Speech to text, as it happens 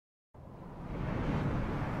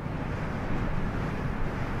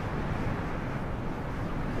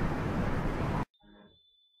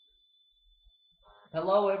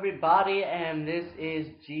Hello everybody, and this is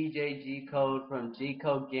gjgcode from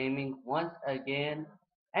G-Code Gaming once again,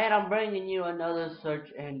 and I'm bringing you another search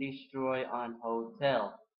and destroy on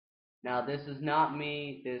Hotel. Now this is not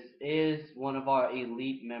me, this is one of our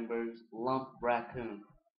elite members, LumpRaccoon.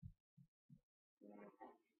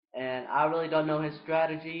 And I really don't know his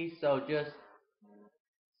strategy, so just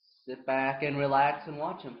sit back and relax and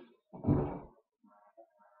watch him.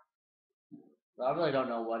 So I really don't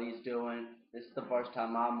know what he's doing. This is the first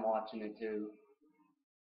time I'm watching it too.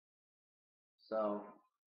 So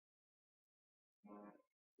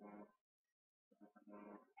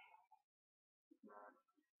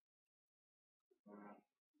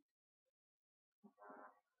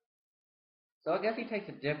So I guess he takes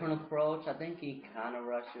a different approach. I think he kind of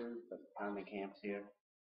rushes, but kind of camps here.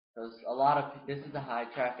 Because this is a high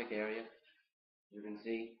traffic area, you can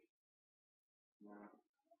see.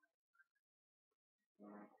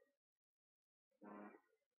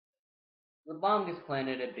 The bomb gets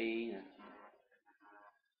planted at B, and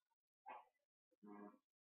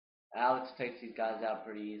Alex takes these guys out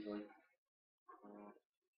pretty easily.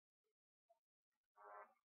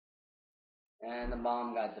 And the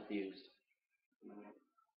bomb got defused.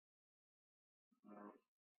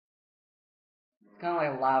 It's kind of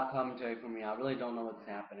like a live commentary for me. I really don't know what's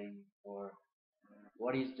happening or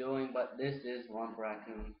what he's doing, but this is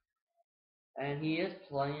LumpRaccoon. And he is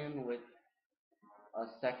playing with a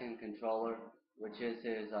second controller, which is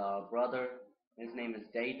his brother. His name is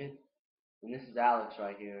David. And this is Alex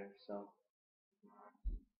right here. So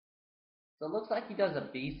it looks like he does a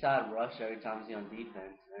B-side rush every time he's on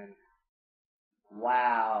defense. And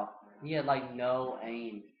wow, he had like no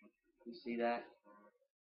aim. You see that?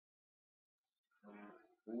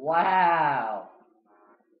 Wow,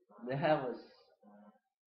 that was.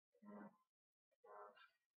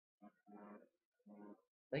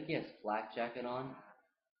 I think he has flak jacket on.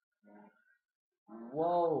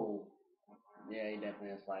 Whoa. Yeah, he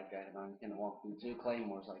definitely has flak jacket on. He can't walk through two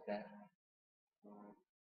claymores like that.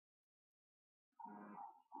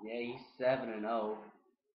 Yeah, he's 7-0.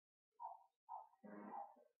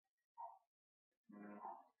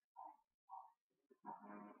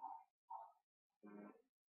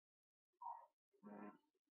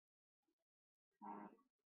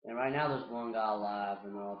 And right now there's one guy alive,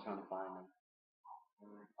 and they're all trying to find him.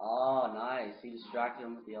 Oh, nice. He distracted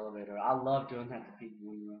him with the elevator. I love doing that to people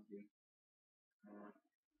when you're up here.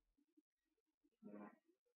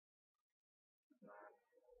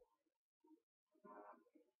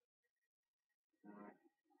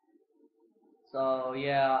 So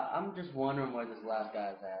yeah, I'm just wondering where this last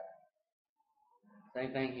guy's at.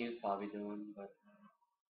 Same thing he was probably doing, but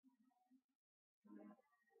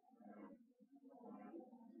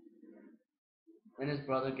then his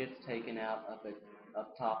brother gets taken out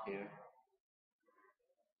up top here.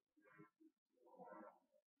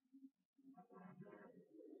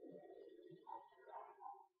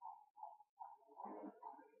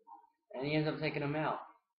 And he ends up taking him out.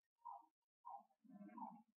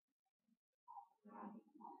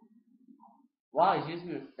 Wow, he's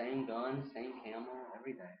using the same gun, same camo,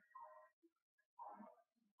 every day.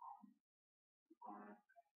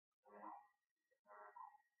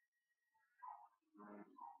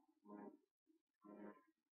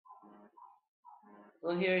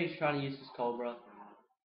 Well, here he's trying to use his Cobra.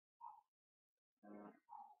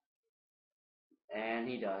 And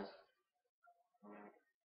he does.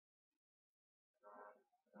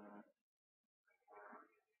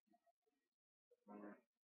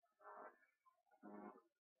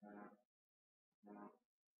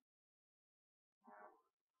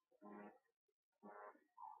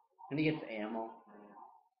 And he gets ammo.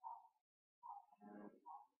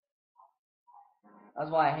 That's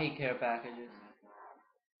why I hate care packages.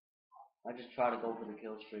 I just try to go for the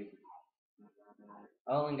kill streak.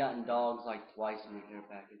 I've only gotten dogs like twice in the care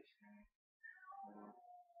package.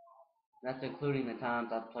 That's including the times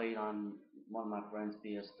I've played on one of my friend's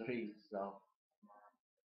PS3s, so.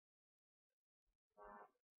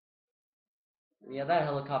 Yeah, that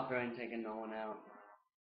helicopter ain't taking no one out.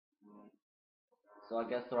 So I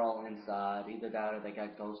guess they're all inside. Either that or they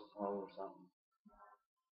got Ghost Pro or something.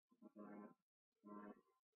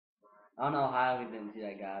 I don't know how we didn't see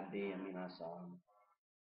that guy B. I mean, I saw him.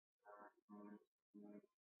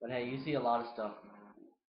 But hey, you see a lot of stuff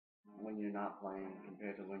when you're not playing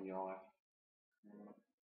compared to when you are.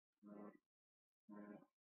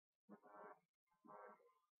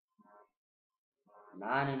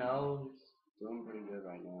 9-0, he's doing pretty good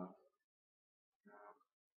right now.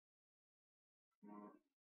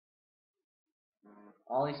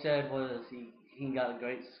 All he said was he got a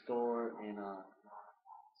great score in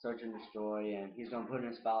search and destroy, and he's gonna put in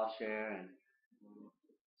his file share, and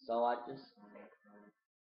so I'm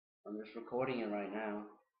just recording it right now.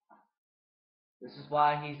 This is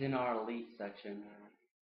why he's in our elite section.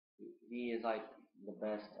 He is like the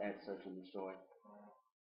best at search and destroy.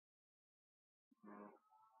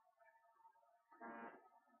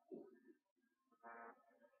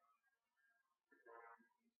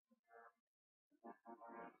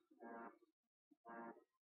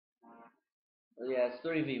 But yeah, it's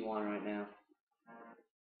 3v1 right now.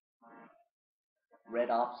 Red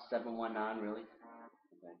Ops 719, really?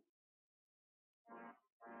 Okay.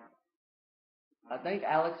 I think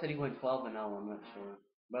Alex said he went 12-0. I'm not sure,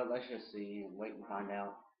 but let's just see and wait and find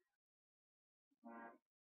out.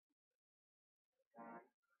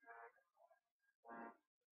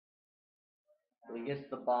 So he gets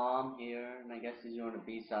the bomb here, and I guess he's doing a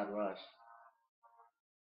B-side rush.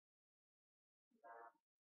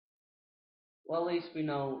 Well, at least we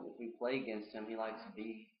know if we play against him, he likes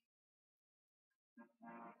B.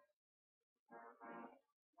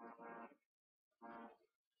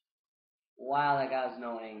 Wow, that guy's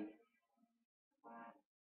no aim.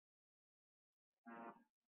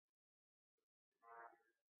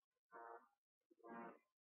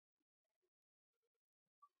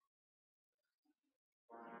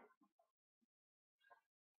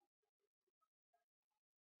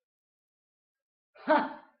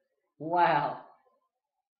 Ha! Wow.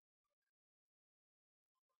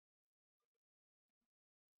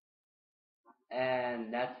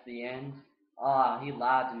 And that's the end. Ah, he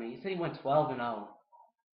lied to me. He said he went 12-0.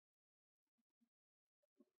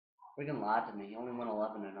 Freaking lied to me. He only went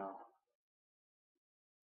 11-0.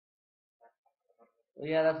 Well,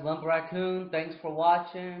 yeah, that's LumpRaccoon. Thanks for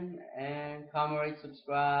watching, and comment, rate,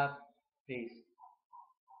 subscribe. Peace.